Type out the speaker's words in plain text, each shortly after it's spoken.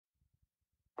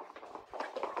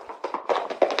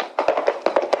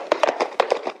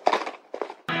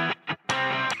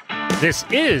This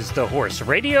is the Horse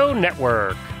Radio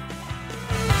Network.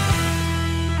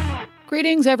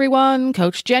 Greetings, everyone.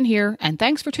 Coach Jen here, and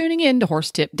thanks for tuning in to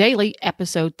Horse Tip Daily,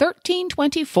 episode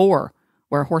 1324,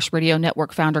 where Horse Radio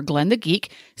Network founder Glenn the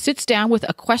Geek sits down with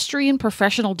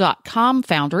EquestrianProfessional.com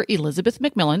founder Elizabeth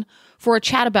McMillan for a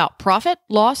chat about profit,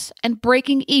 loss, and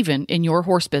breaking even in your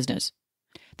horse business.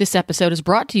 This episode is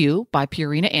brought to you by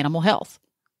Purina Animal Health.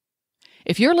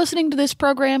 If you're listening to this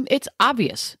program, it's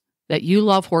obvious that you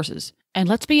love horses. And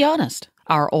let's be honest,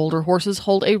 our older horses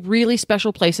hold a really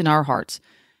special place in our hearts.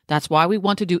 That's why we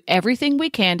want to do everything we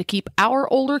can to keep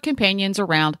our older companions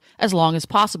around as long as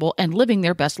possible and living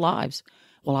their best lives.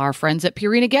 Well, our friends at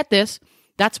Purina get this.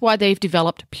 That's why they've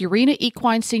developed Purina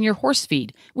Equine Senior Horse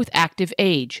Feed with Active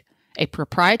Age, a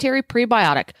proprietary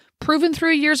prebiotic proven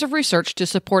through years of research to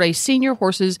support a senior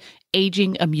horse's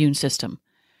aging immune system.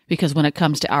 Because when it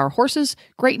comes to our horses,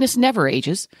 greatness never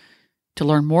ages. To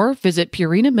learn more, visit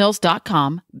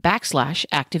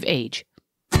purinamills.com/activeage.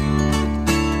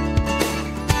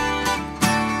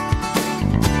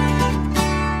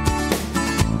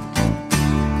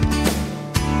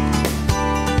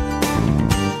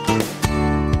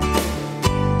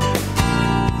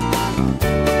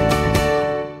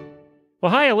 Well,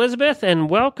 hi, Elizabeth, and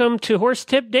welcome to Horse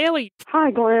Tip Daily.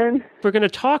 Hi, Glenn. We're going to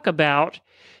talk about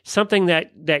something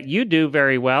that you do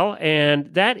very well,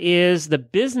 and that is the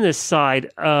business side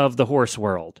of the horse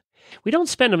world. We don't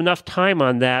spend enough time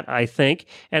on that, I think,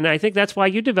 and I think that's why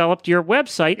you developed your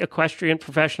website,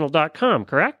 EquestrianProfessional.com,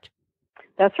 correct?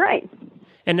 That's right.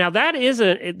 And now that is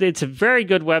it's a very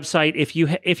good website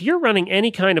if you're running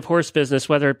any kind of horse business,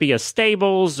 whether it be a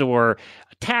stables or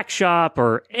a tack shop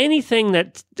or anything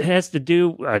that has to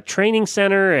do a training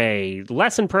center, a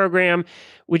lesson program.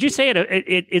 Would you say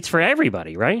it's for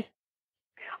everybody, right?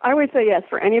 I would say yes,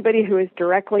 for anybody who is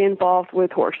directly involved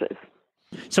with horses.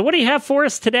 So what do you have for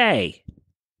us today?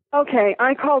 Okay,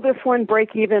 I call this one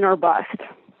break even or bust.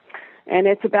 And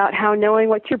it's about how knowing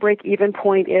what your break-even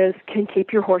point is can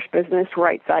keep your horse business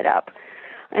right side up.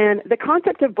 And the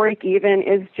concept of break-even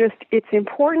is it's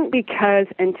important because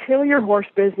until your horse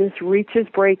business reaches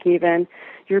break-even,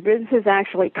 your business is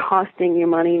actually costing you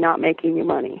money, not making you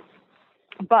money.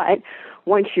 But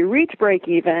once you reach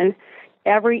break-even,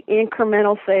 every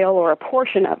incremental sale or a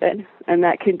portion of it, and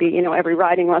that can be, every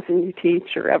riding lesson you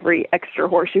teach or every extra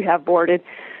horse you have boarded,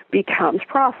 becomes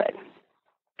profit.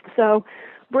 So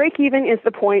break-even is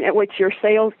the point at which your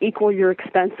sales equal your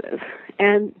expenses.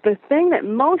 And the thing that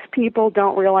most people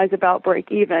don't realize about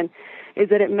break-even is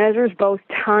that it measures both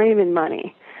time and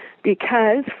money.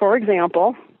 Because, for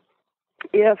example,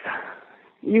 if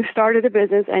you started a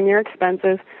business and your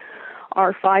expenses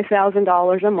are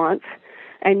 $5,000 a month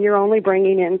and you're only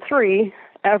bringing in $3,000,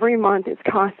 every month it's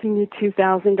costing you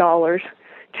 $2,000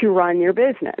 to run your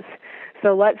business.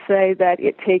 So let's say that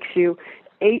it takes you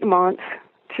 8 months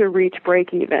to reach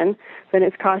break-even, then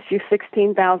it's cost you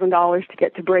 $16,000 to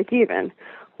get to break-even.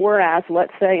 Whereas,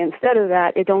 let's say instead of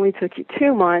that, it only took you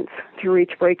 2 months to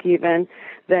reach break-even,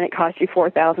 then it cost you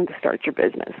 $4,000 to start your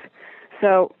business.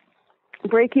 So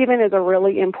break-even is a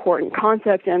really important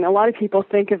concept, and a lot of people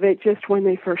think of it just when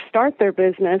they first start their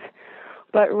business,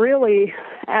 but really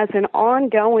as an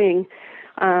ongoing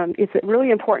it's a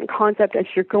really important concept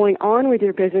as you're going on with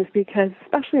your business because,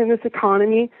 especially in this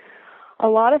economy, a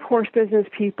lot of horse business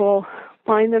people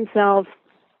find themselves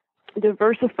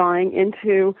diversifying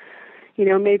into,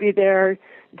 maybe they're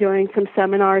doing some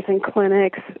seminars and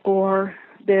clinics or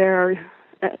they're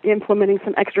implementing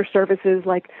some extra services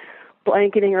like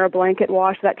blanketing or a blanket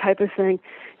wash, that type of thing.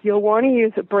 You'll want to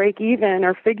use a break-even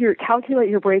or calculate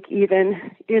your break-even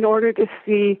in order to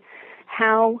see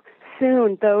how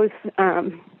soon those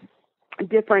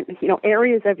different,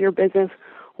 areas of your business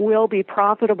will be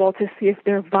profitable to see if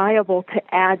they're viable to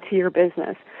add to your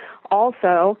business.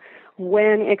 Also,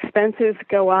 when expenses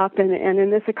go up, and in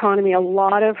this economy, a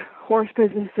lot of horse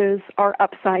businesses are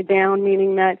upside down,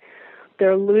 meaning that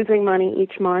they're losing money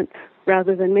each month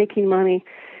rather than making money.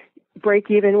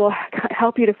 Break-even will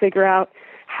help you to figure out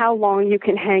how long you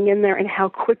can hang in there and how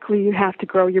quickly you have to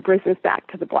grow your business back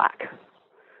to the black.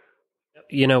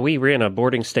 We ran a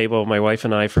boarding stable, my wife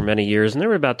and I, for many years, and there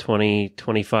were about 20,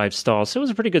 25 stalls, so it was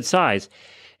a pretty good size.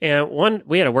 And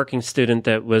we had a working student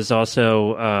that was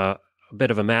also a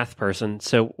bit of a math person,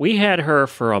 so we had her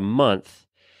for a month.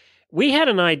 We had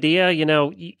an idea,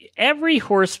 every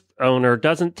horse owner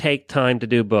doesn't take time to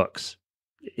do books.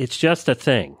 It's just a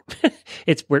thing.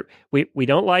 We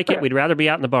don't like it. We'd rather be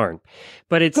out in the barn,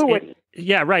 but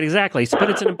yeah, right, exactly. But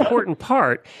it's an important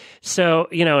part. So,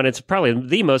 and it's probably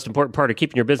the most important part of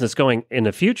keeping your business going in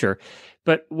the future.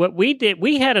 But what we did,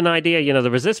 we had an idea,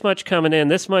 there was this much coming in,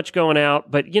 this much going out,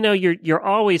 but you're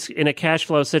always in a cash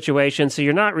flow situation. So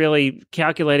you're not really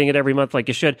calculating it every month like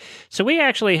you should. So we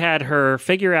actually had her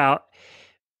figure out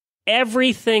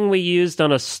everything we used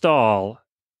on a stall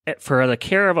for the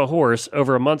care of a horse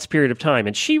over a month's period of time.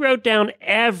 And she wrote down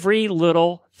every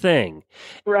little thing.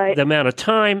 Right. The amount of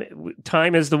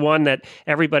time is the one that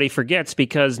everybody forgets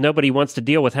because nobody wants to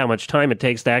deal with how much time it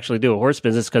takes to actually do a horse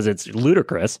business because it's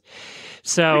ludicrous.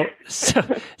 So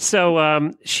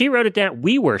she wrote it down.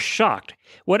 We were shocked.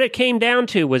 What it came down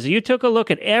to was you took a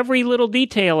look at every little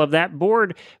detail of that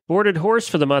boarded horse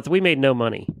for the month. We made no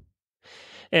money.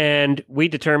 And we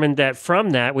determined that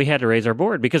from that, we had to raise our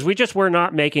board because we just were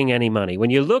not making any money. When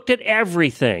you looked at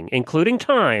everything, including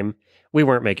time, we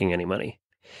weren't making any money.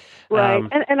 Right.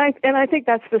 And I think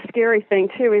that's the scary thing,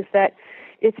 too, is that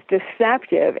it's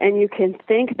deceptive and you can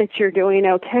think that you're doing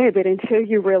okay, but until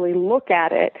you really look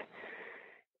at it,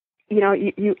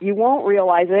 you won't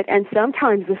realize it. And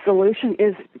sometimes the solution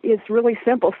is really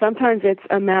simple. Sometimes it's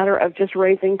a matter of just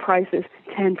raising prices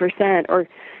 10% or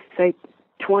say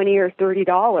 $20 or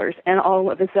 $30, and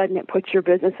all of a sudden it puts your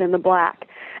business in the black.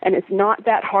 And it's not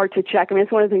that hard to check. I mean,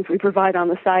 it's one of the things we provide on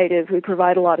the site is we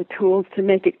provide a lot of tools to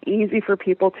make it easy for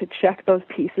people to check those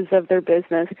pieces of their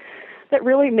business that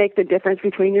really make the difference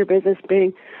between your business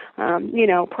being,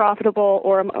 profitable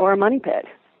or a money pit.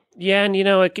 Yeah, and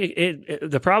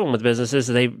the problem with businesses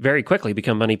is they very quickly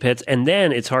become money pits, and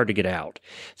then it's hard to get out.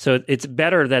 So it's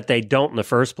better that they don't in the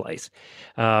first place.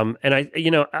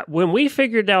 When we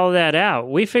figured all that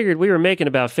out, we figured we were making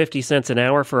about 50 cents an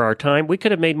hour for our time. We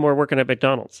could have made more working at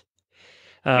McDonald's.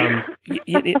 And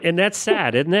that's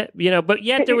sad, isn't it? But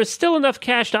yet there was still enough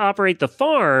cash to operate the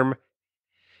farm,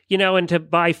 and to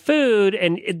buy food,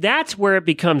 and that's where it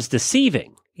becomes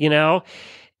deceiving.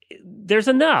 There's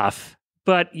enough,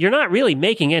 but you're not really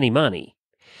making any money.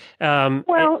 To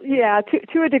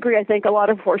a degree, I think a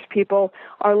lot of horse people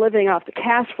are living off the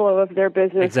cash flow of their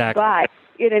business, exactly. But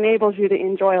it enables you to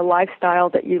enjoy a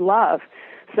lifestyle that you love.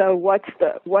 So what's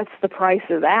the price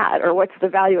of that, or what's the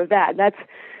value of that?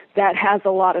 That has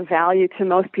a lot of value to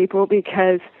most people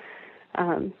because,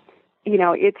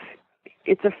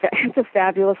 it's a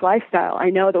fabulous lifestyle. I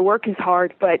know the work is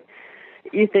hard, but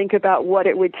you think about what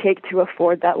it would take to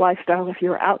afford that lifestyle if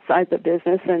you were outside the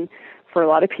business. And for a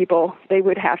lot of people, they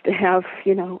would have to have,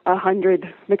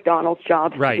 100 McDonald's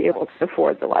jobs to be able to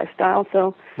afford the lifestyle.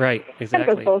 So right,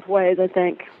 exactly. It goes both ways, I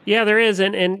think. Yeah, there is.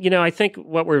 And I think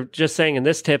what we're just saying in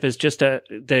this tip is just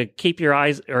to keep your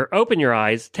eyes or open your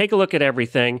eyes, take a look at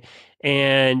everything.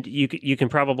 And you can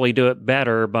probably do it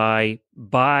better by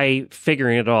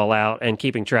figuring it all out and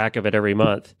keeping track of it every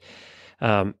month.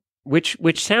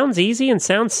 Which sounds easy and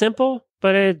sounds simple,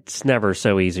 but it's never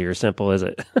so easy or simple, is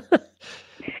it?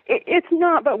 It's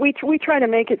not, but we try to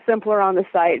make it simpler on the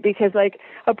site because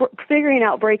figuring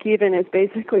out break even is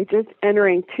basically just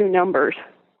entering two numbers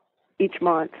each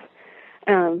month,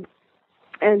 and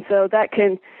so that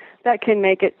can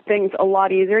make things a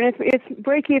lot easier. And it's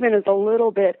break even is a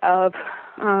little bit of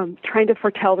trying to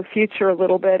foretell the future, a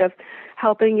little bit of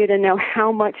helping you to know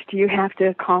how much do you have to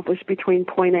accomplish between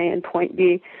point A and point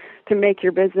B to make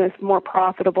your business more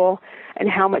profitable, and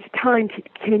how much time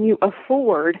can you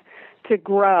afford to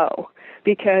grow,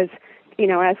 because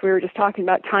as we were just talking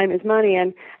about, time is money,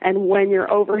 and when your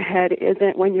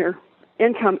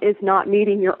income is not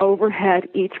meeting your overhead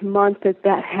each month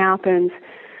that happens,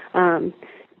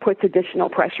 puts additional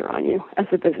pressure on you as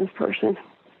a business person.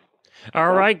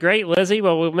 All right, great, Lizzie.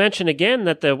 Well, we'll mention again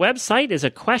that the website is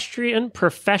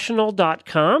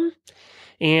equestrianprofessional.com.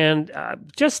 And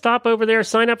just stop over there,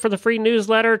 sign up for the free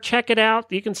newsletter, check it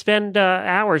out. You can spend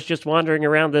hours just wandering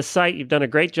around this site. You've done a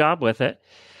great job with it.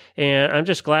 And I'm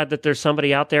just glad that there's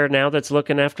somebody out there now that's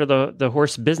looking after the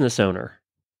horse business owner.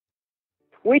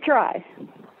 We try.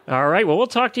 All right. Well, we'll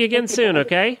talk to you again soon,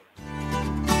 okay?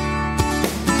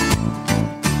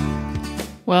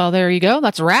 Well, there you go.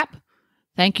 That's a wrap.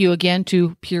 Thank you again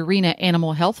to Purina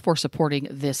Animal Health for supporting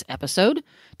this episode.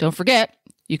 Don't forget,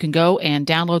 you can go and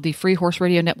download the free Horse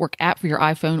Radio Network app for your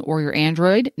iPhone or your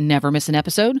Android. Never miss an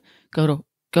episode. Go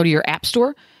to your app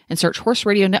store and search Horse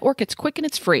Radio Network. It's quick and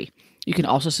it's free. You can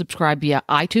also subscribe via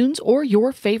iTunes or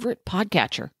your favorite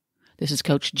podcatcher. This is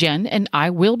Coach Jen, and I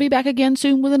will be back again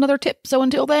soon with another tip. So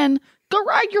until then, go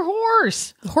ride your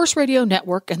horse. The Horse Radio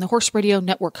Network and the Horse Radio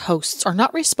Network hosts are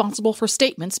not responsible for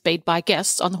statements made by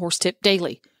guests on the Horse Tip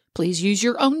Daily. Please use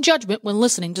your own judgment when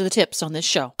listening to the tips on this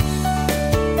show.